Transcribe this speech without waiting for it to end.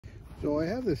So I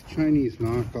have this Chinese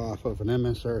knockoff of an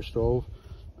MSR stove.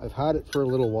 I've had it for a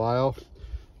little while.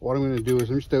 What I'm going to do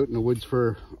is I'm just out in the woods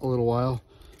for a little while,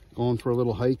 going for a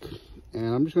little hike,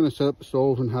 and I'm just going to set up the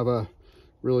stove and have a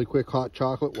really quick hot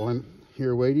chocolate while I'm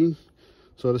here waiting.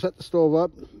 So to set the stove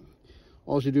up,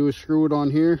 all you do is screw it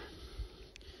on here.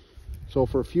 So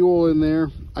for fuel in there,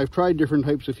 I've tried different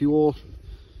types of fuel,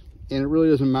 and it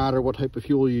really doesn't matter what type of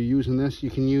fuel you use in this.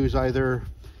 You can use either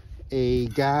a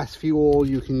gas fuel,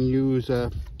 you can use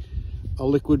a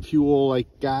liquid fuel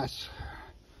like gas,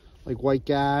 like white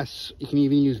gas. You can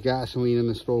even use gasoline in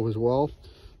the stove as well.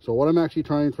 So what I'm actually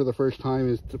trying for the first time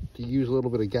is to use a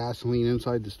little bit of gasoline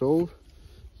inside the stove.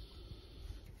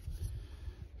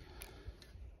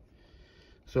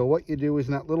 So what you do is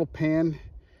in that little pan,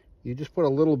 you just put a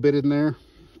little bit in there,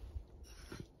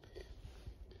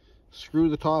 screw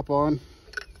the top on,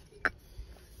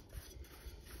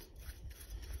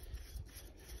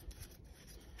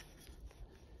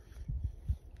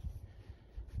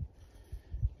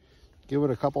 give it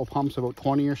a couple pumps, about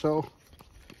 20 or so.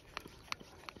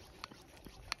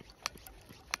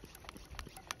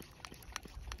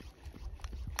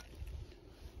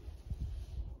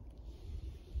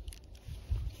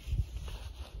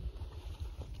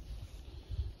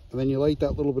 And then you light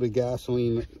that little bit of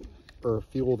gasoline or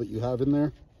fuel that you have in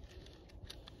there.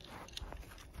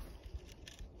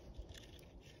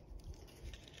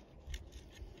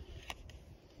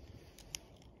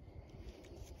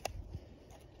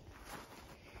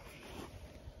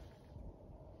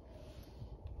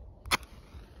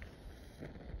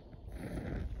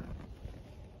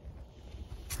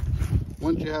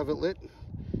 Once you have it lit,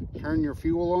 turn your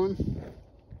fuel on.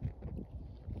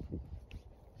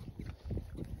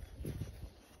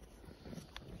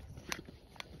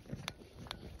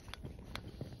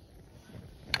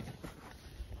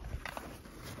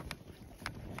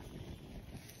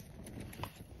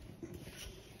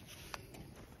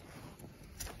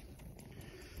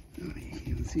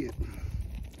 You can see it.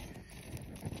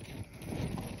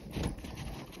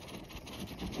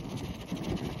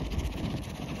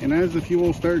 And as the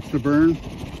fuel starts to burn,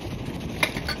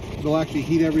 it'll actually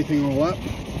heat everything all up.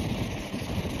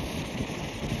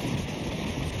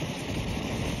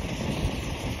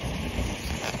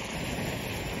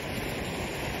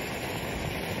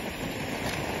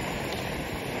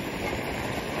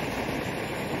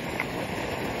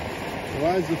 So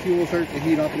as the fuel starts to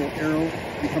heat up, it'll arrow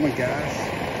become a gas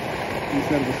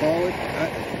instead of a solid,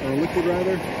 or a liquid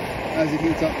rather. As it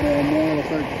heats up more and more, it'll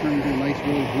start to turn into a nice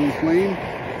really blue flame,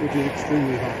 which is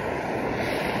extremely hot.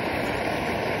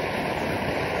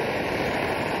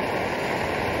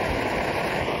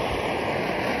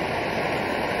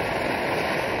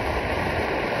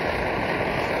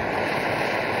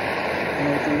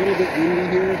 Now it's a little bit windy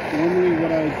here. Normally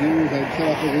what I would do is I'd set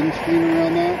up a wind screen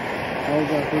around that.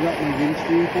 However, I forgot my wind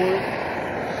screen for it.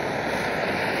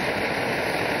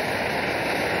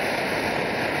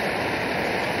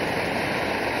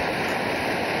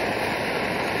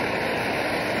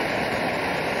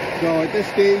 So at this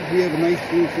stage, we have a nice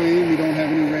blue flame. We don't have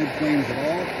any red flames at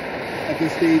all. At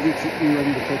this stage, it should be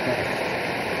ready to cook up.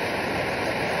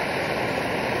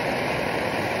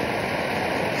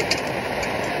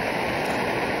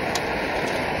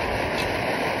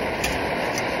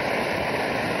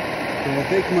 So I'll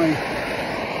take my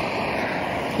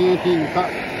canteen cup.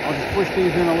 I'll just push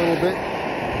these in a little bit.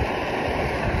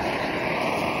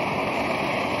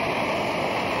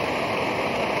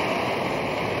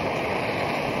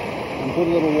 And put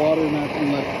a little water in that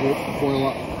and let it boil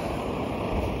up.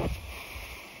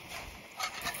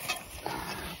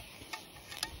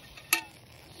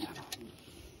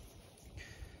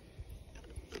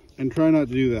 And try not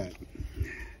to do that.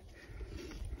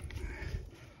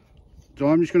 So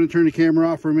I'm just going to turn the camera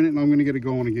off for a minute and I'm going to get it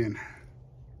going again.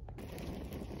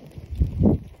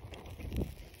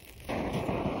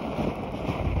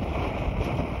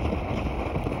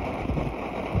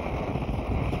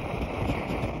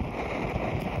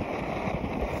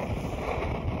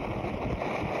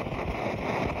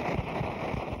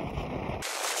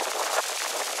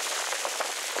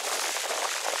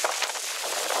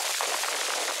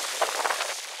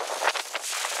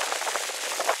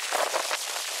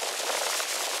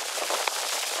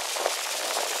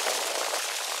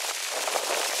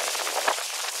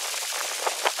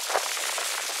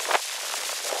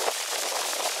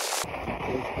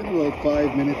 It's been about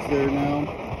 5 minutes there now.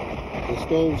 The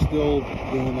stove's still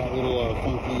doing that little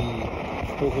funky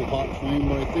purple hot flame,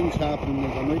 but things happen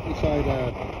is I'm right beside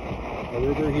a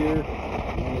river here,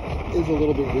 and it is a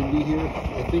little bit windy here.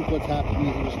 I think what's happening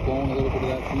is it's just blowing a little bit of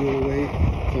that fuel away,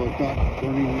 so it's not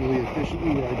burning really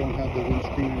efficiently, where I don't have the wind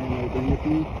screen or my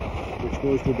coffee, which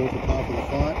goes to about the top of the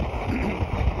pot.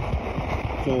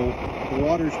 So the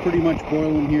water's pretty much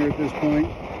boiling here at this point.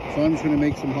 So I'm just going to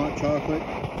make some hot chocolate.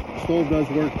 The stove does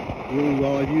work really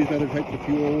well. I've used other types of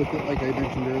fuel with it, like I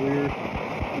mentioned earlier.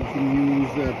 You can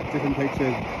use different types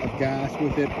of gas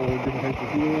with it, or different types of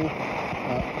fuel.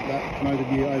 That can either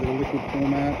be either liquid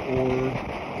format or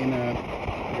in a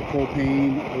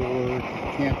propane or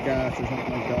camp gas or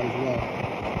something like that as well.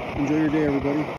 Enjoy your day, everybody.